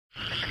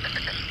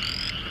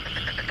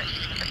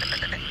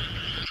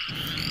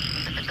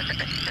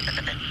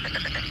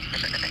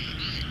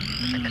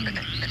Thank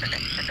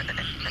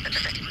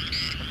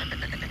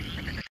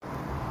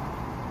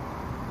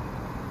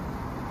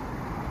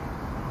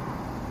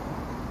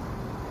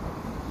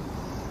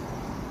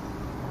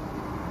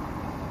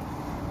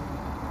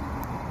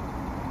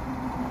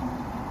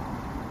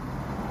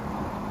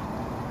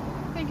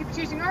you for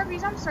choosing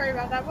Arby's. I'm sorry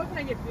about that. What can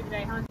I get for you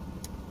today, hon?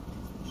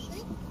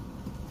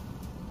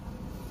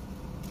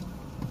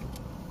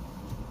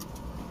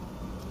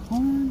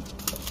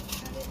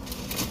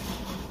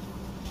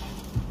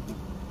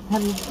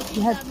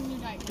 You had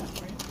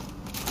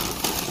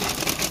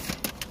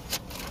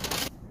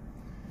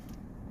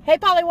Hey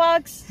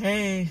Pollywogs!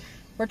 Hey!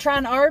 We're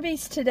trying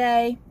Arby's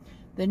today.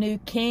 The new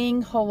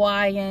King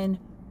Hawaiian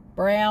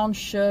brown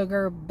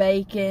sugar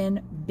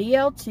bacon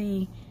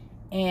BLT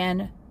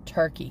and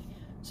turkey.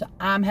 So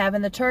I'm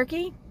having the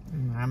turkey.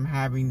 I'm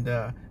having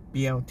the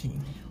BLT.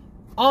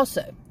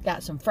 Also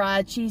got some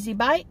fried cheesy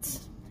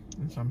bites.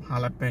 And some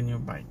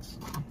jalapeno bites.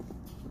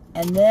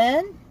 And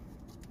then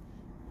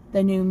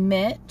the new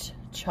mint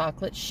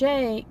chocolate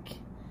shake.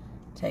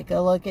 Take a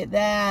look at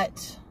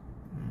that.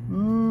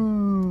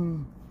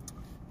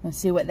 Let's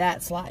see what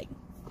that's like.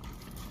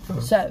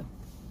 So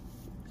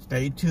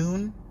stay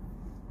tuned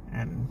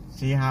and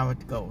see how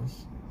it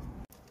goes.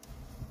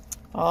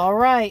 All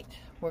right,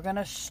 we're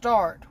gonna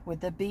start with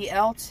the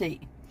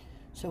BLT.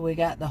 So we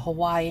got the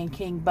Hawaiian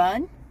King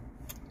bun.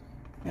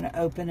 I'm gonna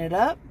open it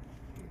up.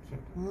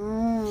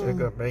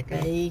 Sugar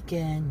bacon.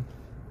 Bacon.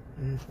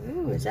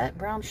 Ooh, is that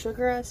brown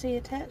sugar I see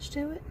attached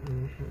to it?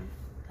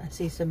 I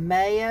see some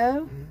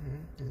mayo.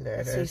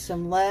 Lettuce. I see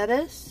some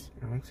lettuce.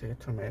 I don't see a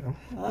tomato.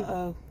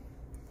 Uh-oh.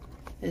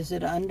 Is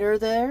it under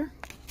there?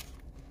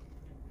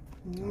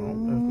 No, there's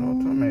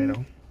no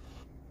tomato.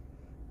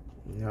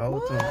 No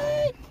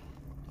tomato.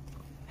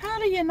 How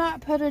do you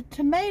not put a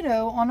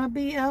tomato on a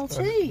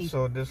BLT?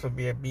 So this will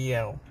be a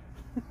BL.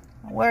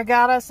 Where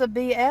got us a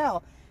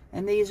BL?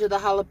 And these are the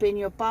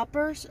jalapeno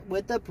poppers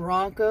with the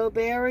Bronco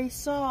berry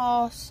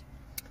sauce.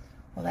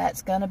 Well,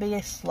 that's going to be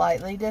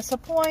slightly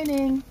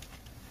disappointing.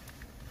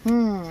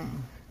 I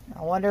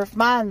wonder if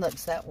mine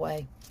looks that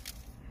way.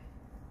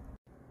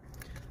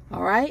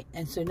 All right,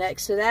 and so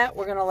next to that,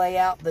 we're going to lay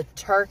out the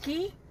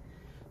turkey.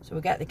 So we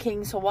got the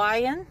King's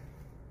Hawaiian.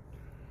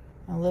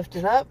 I'll lift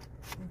it up.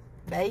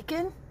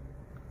 Bacon.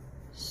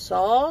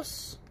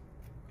 Sauce.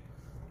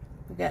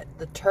 We got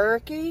the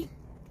turkey.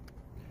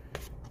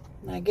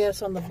 And I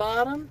guess on the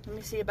bottom, let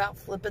me see about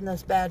flipping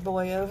this bad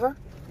boy over.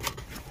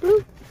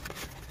 Bloop.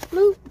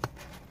 Bloop.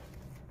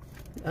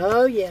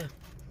 Oh, yeah.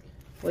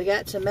 We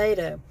got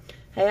tomato.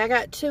 Hey, I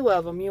got 2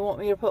 of them. You want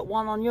me to put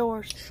one on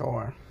yours?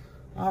 Sure.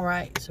 All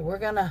right, so we're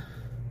gonna,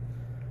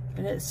 I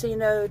didn't see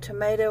no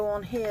tomato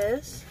on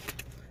his.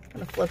 I'm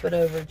gonna flip it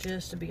over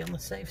just to be on the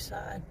safe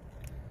side.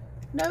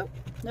 Nope,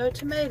 no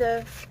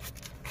tomato.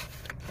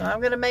 So I'm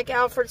gonna make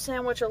Alfred's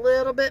sandwich a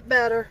little bit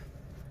better.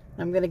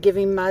 I'm gonna give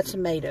him my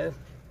tomato.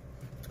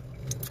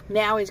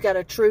 Now he's got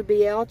a true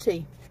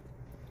BLT.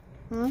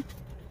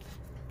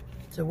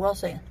 So we'll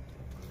see.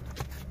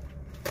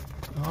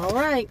 All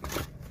right.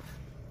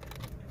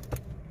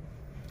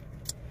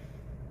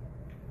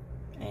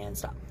 And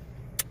stop.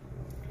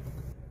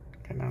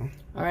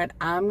 All right,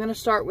 I'm going to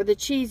start with a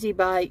cheesy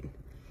bite.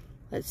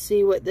 Let's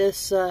see what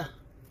this, the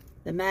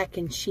mac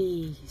and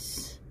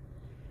cheese.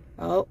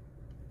 Oh,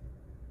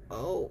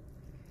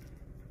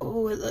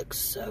 it looks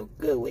so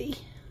gooey.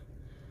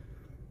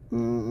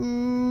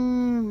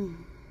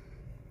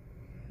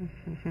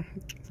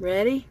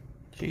 Ready?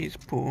 Cheese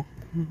pool.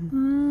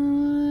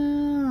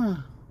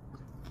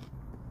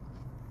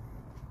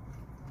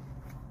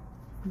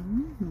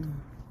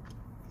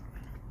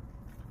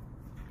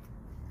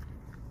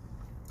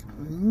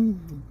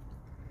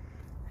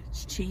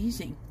 It's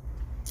cheesy.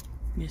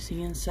 You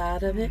see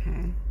inside of it?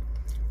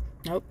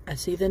 Nope, I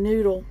see the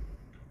noodle.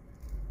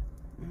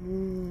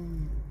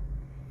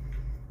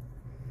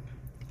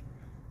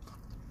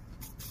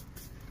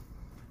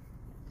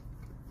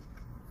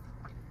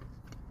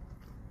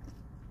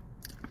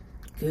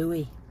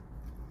 Gooey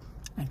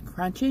and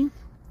crunchy.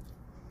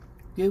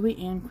 Gooey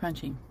and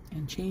crunchy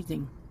and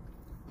cheesy.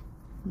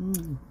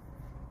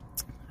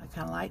 I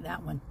kind of like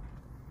that one.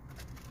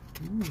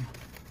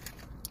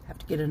 Have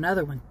to get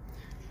another one.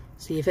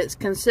 See if it's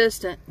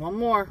consistent. One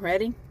more.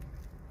 Ready?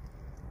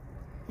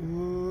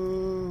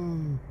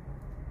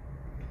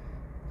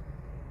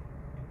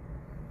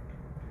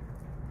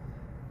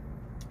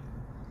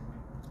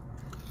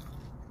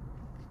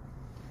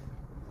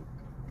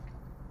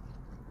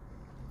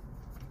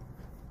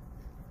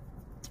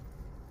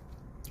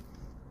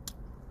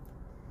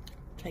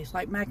 Tastes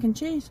like mac and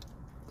cheese.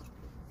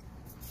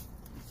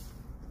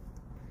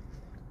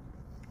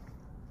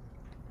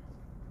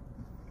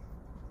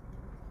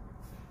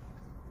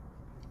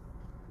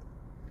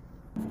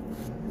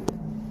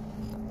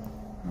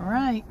 All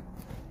right,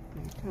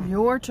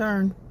 your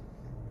turn.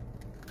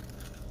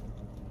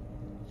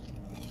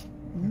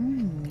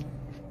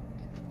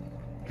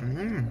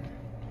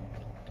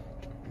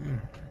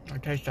 I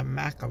taste the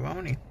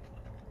macaroni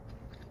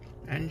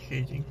and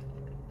cheesy.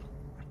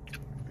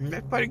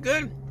 That's pretty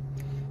good.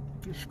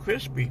 It's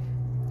crispy.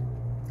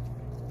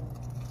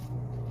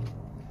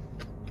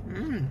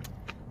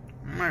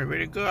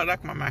 Really good. I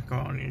like my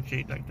macaroni and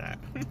cheese like that.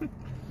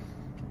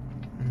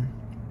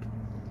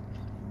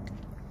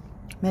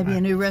 Maybe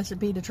a new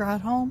recipe to try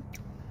at home?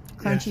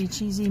 Crunchy,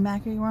 cheesy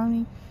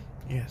macaroni?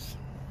 Yes.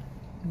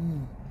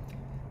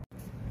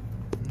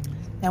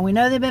 Now we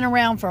know they've been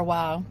around for a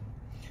while,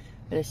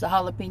 but it's the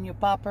jalapeno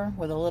popper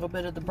with a little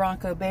bit of the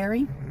bronco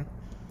berry.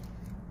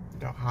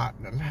 They're hot.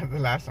 The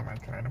last time I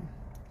tried them.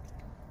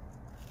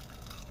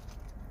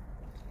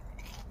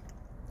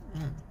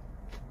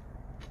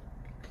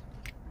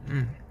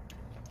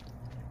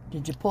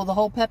 Did you pull the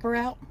whole pepper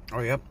out?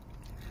 Oh, yep.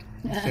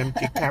 It's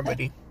empty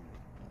cavity.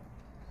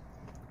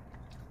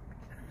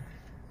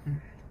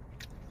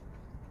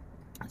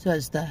 So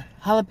it's the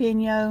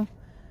jalapeno,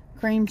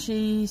 cream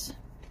cheese,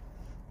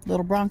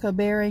 little bronco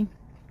berry.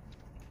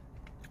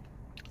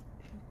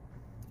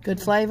 Good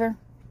flavor.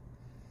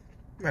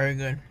 Very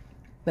good.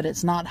 But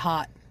it's not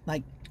hot,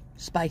 like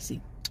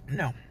spicy.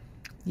 No.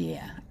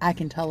 Yeah, I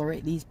can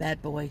tolerate these bad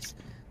boys.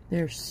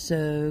 They're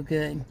so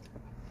good.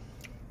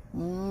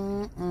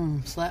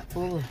 Slap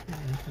full of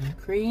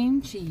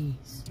cream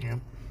cheese. Yep.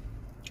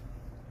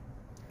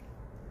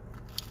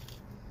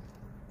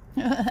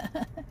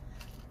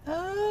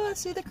 Oh, I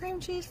see the cream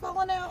cheese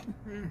falling out.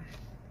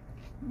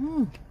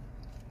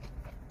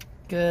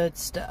 Good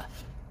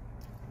stuff.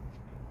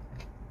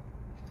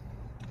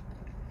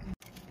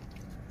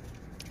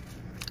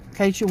 In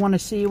case you want to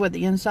see what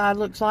the inside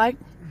looks like.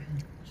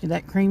 See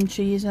that cream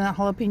cheese and that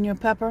jalapeno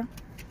pepper?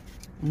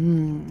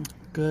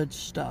 Good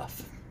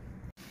stuff.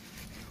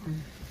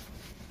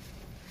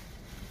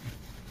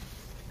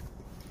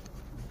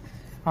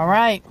 All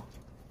right.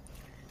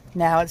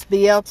 Now it's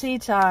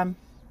BLT time.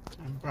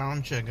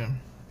 Brown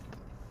chicken.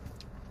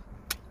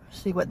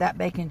 See what that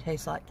bacon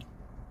tastes like.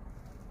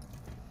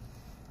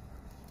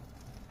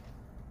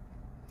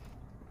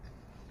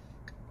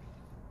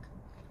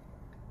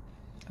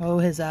 Oh,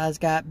 his eyes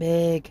got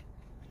big.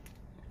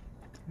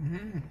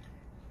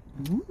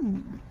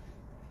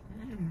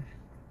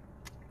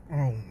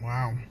 Oh,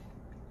 wow.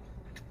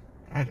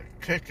 I had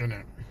a kick in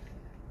it.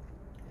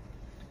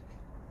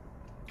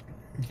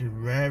 It's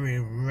very,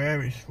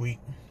 very sweet.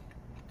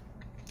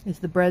 Is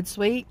the bread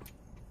sweet?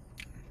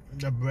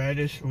 The bread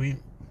is sweet.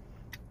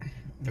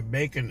 The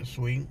bacon is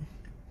sweet.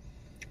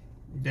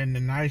 Then the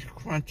nice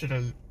crunch of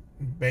the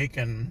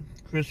bacon,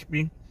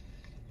 crispy.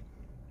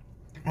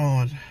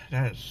 Oh,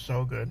 that is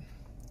so good.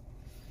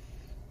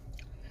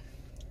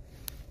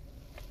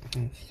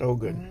 So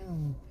good.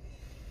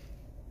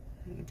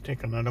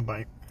 Take another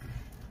bite.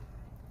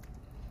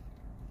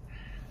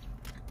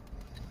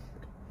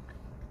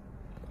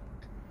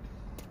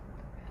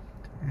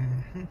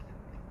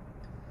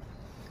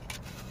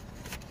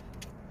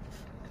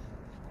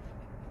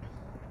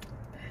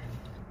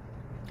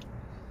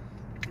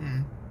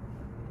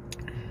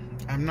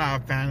 I'm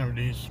not a fan of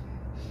these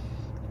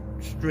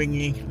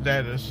stringy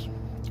lettuce.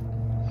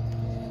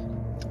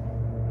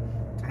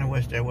 I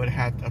wish they would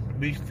have had the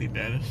leafy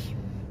lettuce.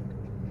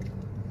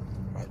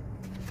 But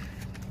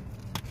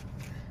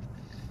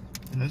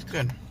it's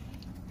good.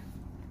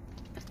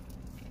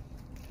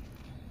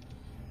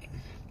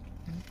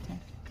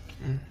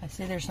 I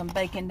see there's some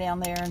bacon down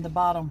there in the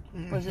bottom.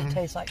 What does it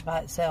taste like by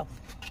itself?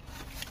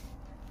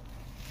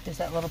 Just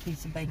that little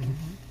piece of bacon.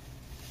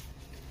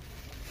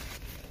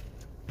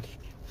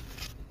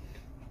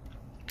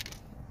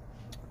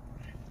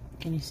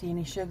 Can you see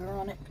any sugar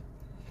on it?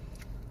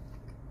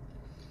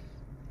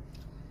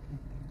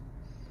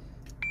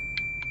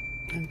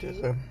 And there's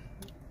a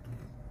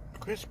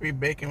crispy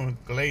bacon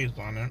with glaze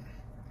on it.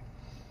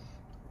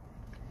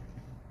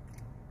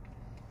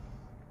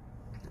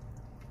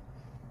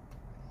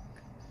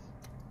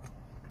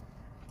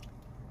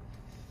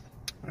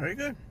 Very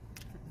good.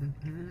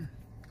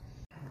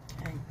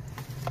 Okay,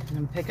 I'm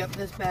gonna pick up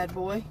this bad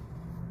boy.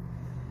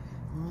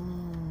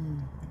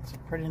 It's a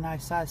pretty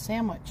nice size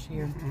sandwich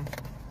here.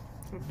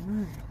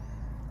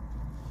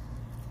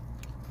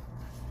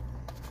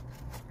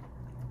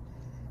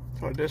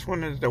 So this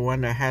one is the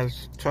one that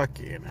has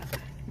turkey in it.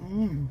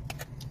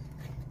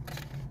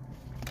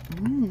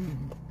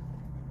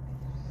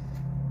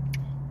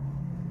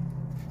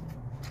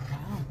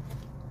 Wow.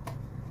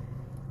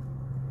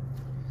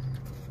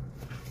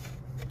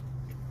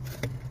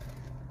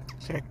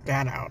 Check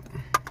that out.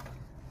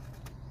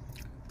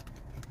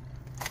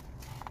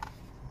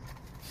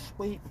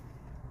 Sweet.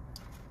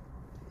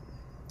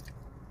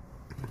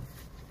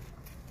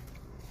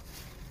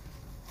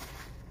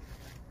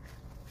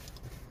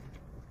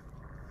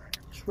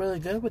 It's really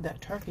good with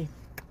that turkey.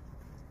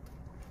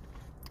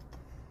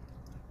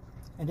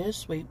 It is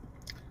sweet.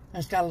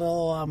 It's got a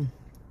little,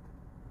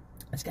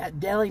 it's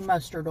got deli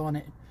mustard on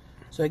it.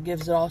 So it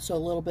gives it also a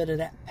little bit of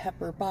that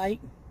pepper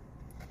bite.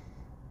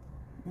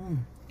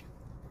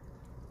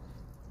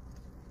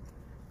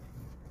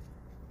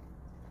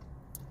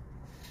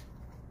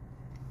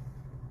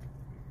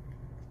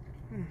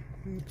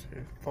 Let's see,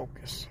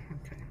 focus.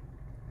 Okay.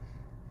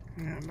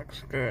 Yeah, it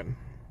looks good.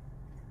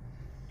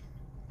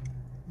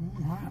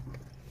 All right.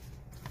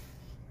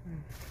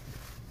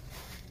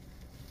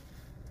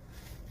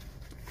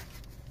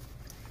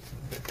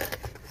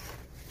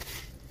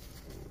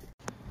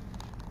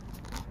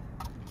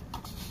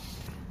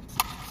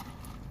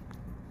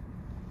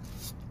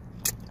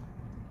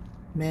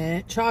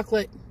 Mint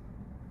chocolate.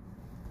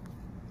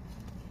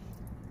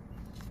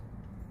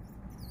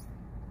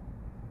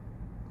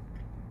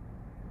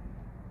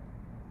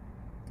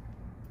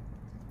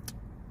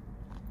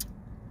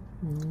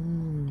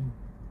 Would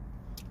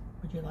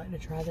you like to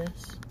try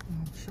this?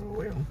 I sure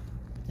will.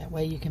 That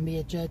way you can be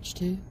a judge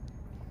too.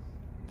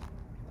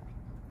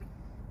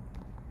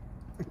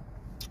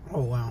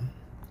 Oh, wow.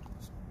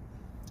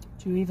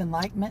 Do you even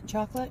like mint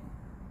chocolate?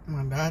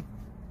 Well,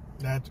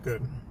 that's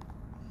good.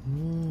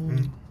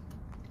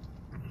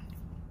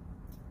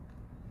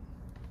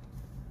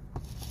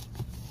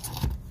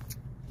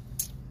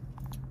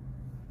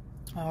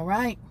 All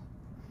right.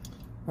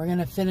 We're going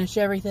to finish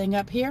everything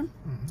up here.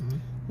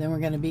 Then we're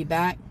going to be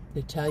back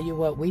to tell you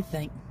what we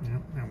think.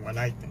 Yep, and what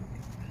I think.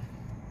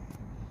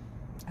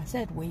 I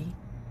said we.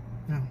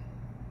 No.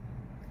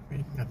 We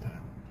got that.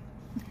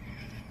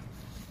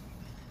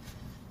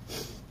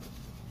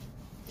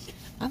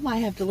 I might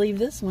have to leave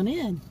this one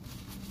in.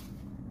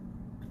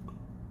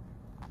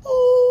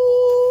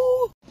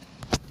 Oh!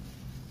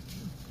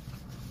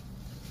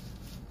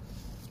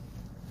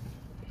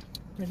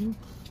 Ready?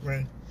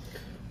 Right.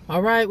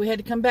 All right, we had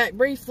to come back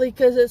briefly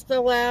because it's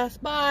the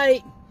last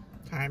bite.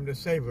 Time to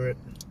savor it.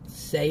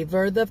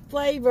 Savor the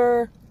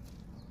flavor.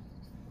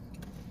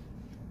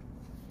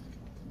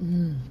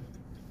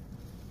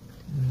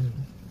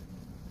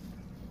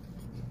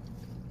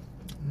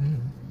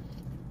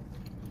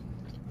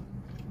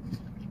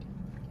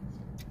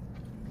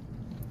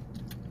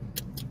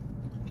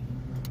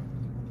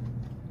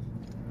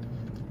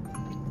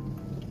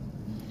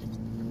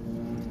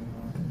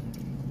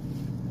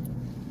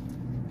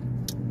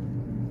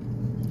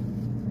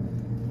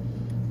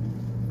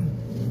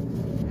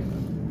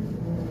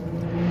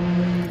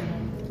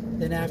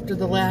 Then after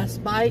the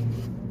last bite,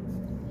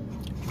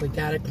 we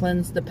gotta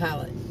cleanse the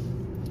palate.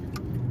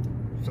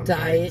 Some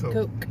Diet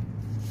Coke.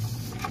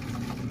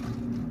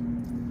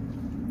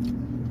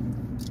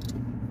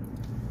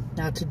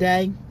 Now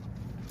today,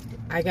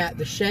 I got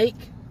the shake.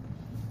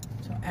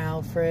 So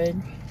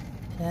Alfred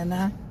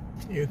and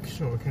You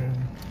sure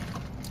can.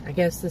 I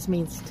guess this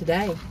means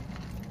today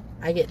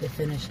I get to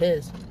finish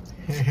his.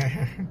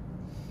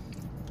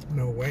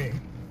 No way.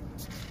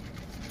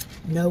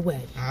 No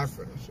way. I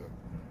finish it.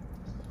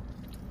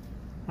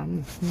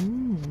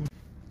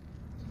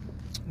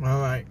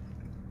 All right.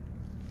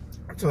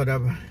 So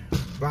the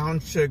brown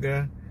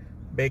sugar,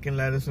 bacon,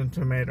 lettuce, and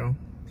tomato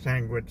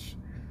sandwich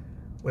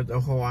with the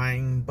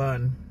Hawaiian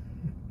bun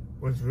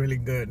was really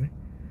good.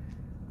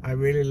 I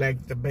really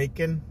liked the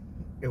bacon.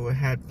 It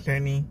had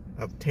plenty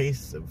of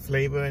taste of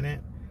flavor in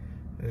it.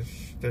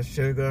 The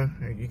sugar,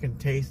 you can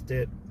taste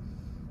it.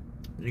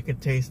 You can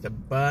taste the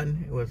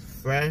bun. It was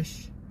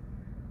fresh.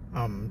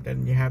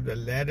 Then you have the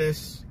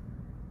lettuce.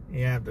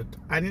 You have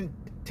I didn't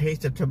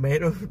taste the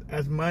tomato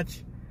as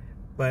much,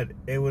 but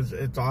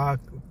it's all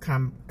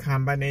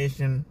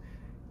combination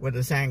with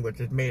the sandwich.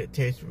 It made it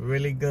taste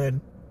really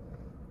good.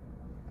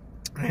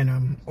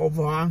 And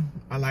overall,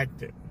 I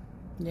liked it.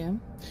 Yeah.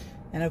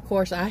 And of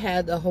course, I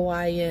had the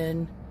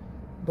Hawaiian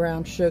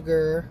brown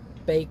sugar,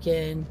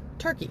 bacon,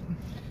 turkey.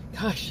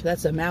 Gosh,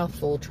 that's a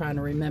mouthful trying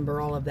to remember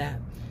all of that.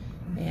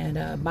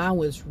 And mine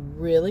was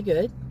really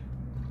good.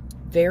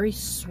 Very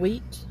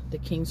sweet. The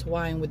King's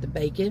Hawaiian with the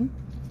bacon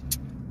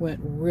went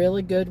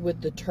really good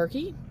with the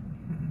turkey.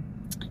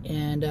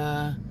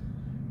 And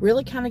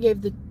really kind of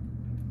gave the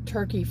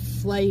turkey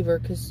flavor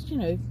because, you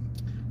know,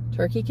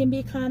 turkey can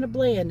be kind of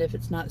bland if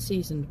it's not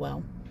seasoned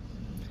well.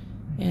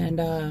 And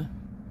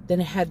then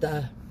it had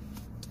the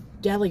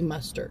deli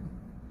mustard,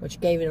 which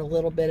gave it a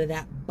little bit of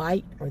that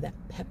bite or that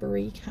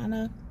peppery kind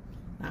of.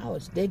 I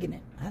was digging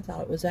it. I thought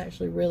it was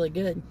actually really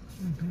good.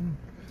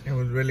 It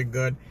was really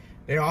good.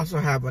 They also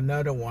have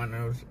another one.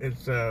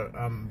 It's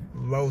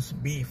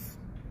roast beef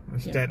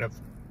instead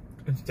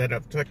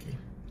of turkey.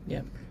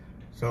 Yep.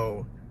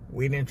 So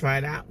we didn't try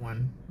that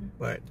one,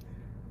 but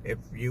if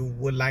you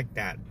would like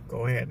that,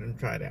 go ahead and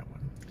try that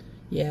one.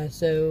 Yeah.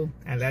 So.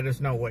 And let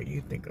us know what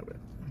you think of it.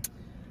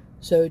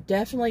 So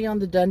definitely on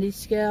the Dundee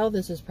scale,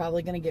 this is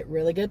probably going to get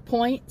really good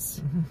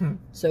points.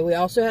 So we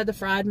also had the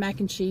fried mac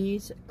and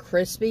cheese,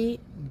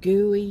 crispy,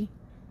 gooey,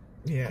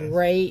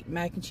 great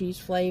mac and cheese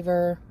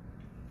flavor.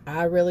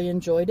 I really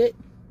enjoyed it.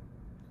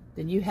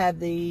 Then you had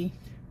the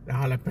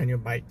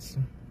jalapeno bites.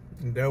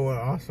 They were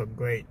also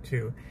great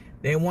too.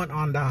 They weren't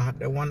on the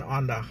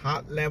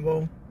hot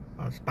level,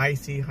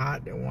 spicy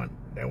hot.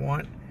 They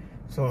want.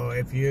 So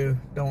if you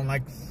don't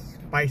like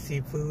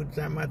spicy foods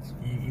that much,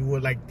 you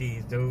would like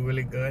these. They were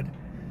really good.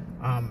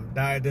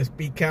 Just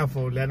be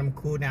careful. Let them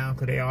cool down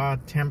because they are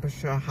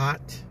temperature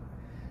hot,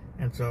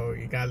 and so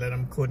you gotta let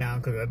them cool down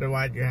because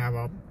otherwise you have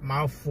a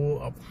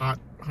mouthful of hot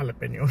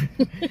jalapeno.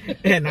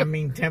 And I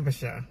mean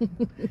temperature.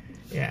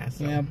 Yeah.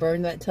 So. Yeah,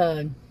 burn that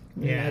tongue.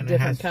 Yeah, in a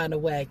different kind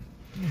of way.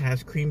 It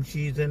has cream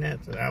cheese in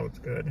it, so that was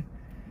good.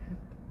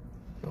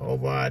 So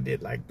overall, I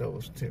did like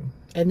those too.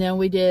 And then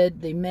we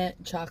did the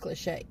mint chocolate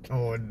shake.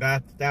 Oh,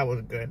 that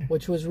was good.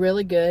 Which was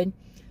really good.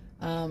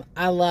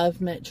 I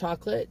love mint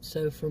chocolate,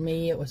 so for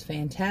me it was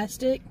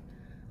fantastic.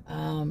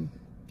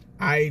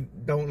 I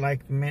don't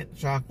like mint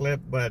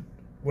chocolate, but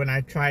when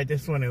I tried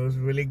this one, it was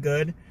really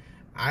good.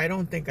 I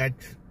don't think I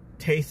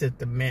tasted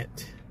the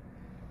mint,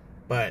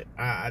 but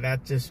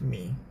that's just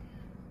me.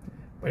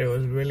 But it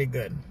was really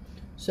good.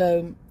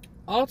 So,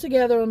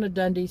 altogether on the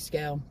Dundee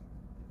scale,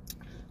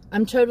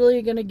 I'm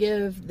totally going to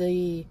give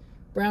the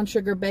brown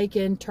sugar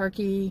bacon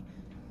turkey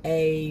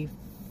a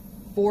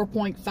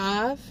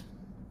 4.5.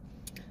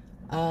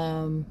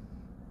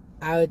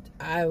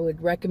 I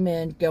would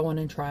recommend going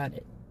and trying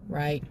it,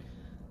 right?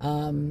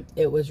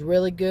 It was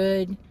really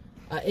good.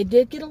 It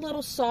did get a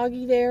little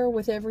soggy there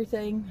with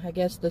everything. I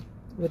guess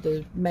with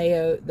the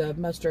mayo, the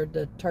mustard,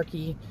 the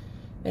turkey,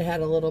 it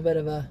had a little bit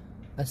of a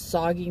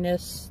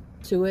sogginess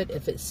to it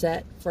if it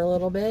set for a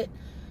little bit.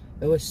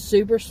 It was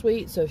super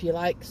sweet, so if you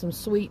like some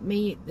sweet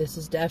meat, this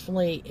is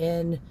definitely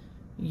in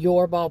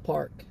your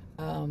ballpark.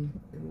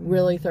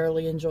 Really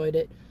thoroughly enjoyed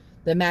it.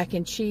 The mac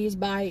and cheese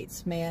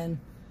bites, man.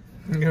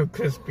 They were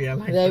crispy. I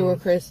like They those. were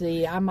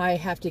crispy. I might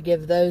have to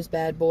give those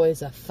bad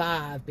boys a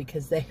 5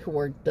 because they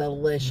were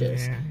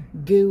delicious. Yeah.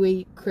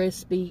 Gooey,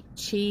 crispy,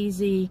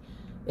 cheesy.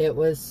 It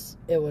was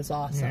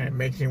awesome. Yeah, it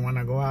makes you want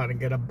to go out and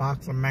get a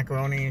box of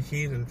macaroni and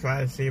cheese and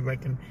try to see if I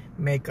can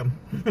make them.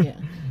 Yeah.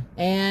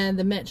 And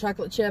the mint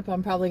chocolate chip,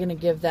 I'm probably going to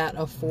give that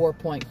a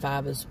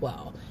 4.5 as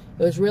well.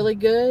 It was really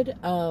good.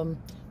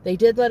 They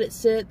did let it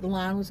sit. The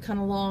line was kind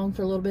of long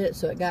for a little bit,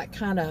 so it got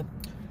kind of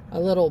a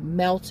little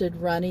melted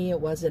runny. It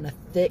wasn't a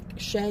thick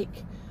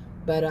shake,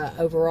 but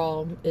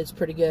overall, it's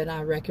pretty good.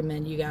 I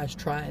recommend you guys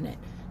trying it.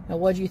 Now,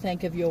 what do you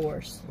think of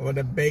yours? Well,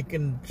 the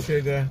bacon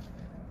sugar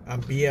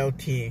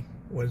BLT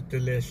was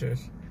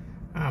delicious.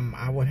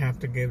 I would have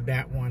to give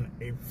that one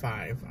a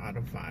 5 out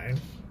of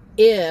 5.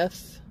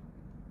 If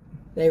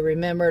they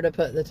remember to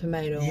put the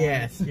tomato on.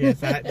 Yes, yes.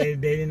 They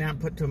did not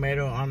put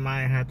tomato on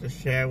mine. I had to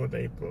share with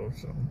April,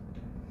 so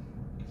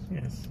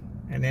yes.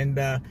 And then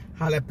the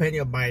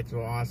jalapeno bites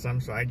were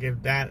awesome, so I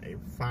give that a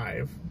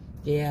 5.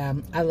 Yeah,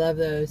 I love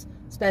those,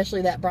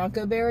 especially that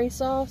Bronco berry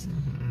sauce.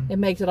 It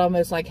makes it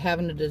almost like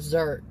having a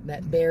dessert,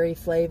 that berry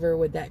flavor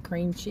with that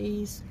cream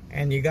cheese.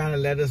 And you gotta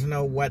let us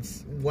know what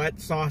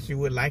sauce you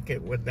would like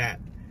it with that.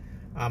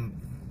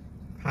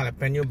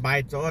 Jalapeno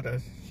bites or the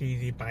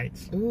cheesy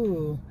bites.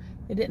 Ooh,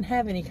 they didn't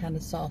have any kind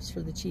of sauce for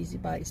the cheesy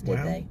bites, did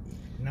they?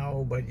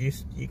 No, but you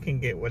can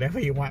get whatever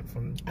you want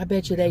from. I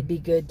bet you they'd be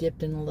good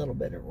dipped in a little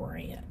bit of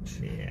ranch.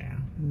 Yeah.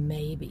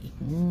 Maybe.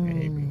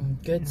 Maybe.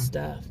 Good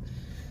stuff.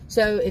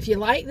 So if you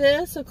like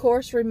this, of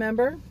course,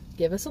 remember,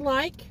 give us a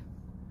like.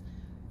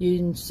 You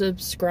can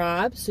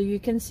subscribe so you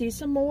can see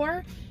some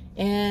more.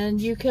 And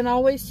you can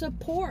always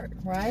support,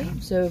 right? Yeah.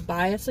 So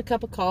buy us a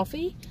cup of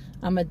coffee.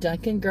 I'm a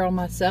Dunkin' girl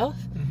myself.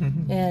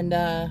 And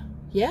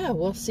yeah,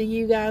 we'll see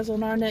you guys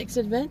on our next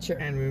adventure.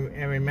 And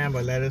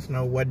remember, let us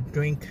know what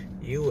drink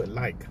you would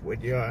like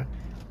with your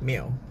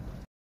meal.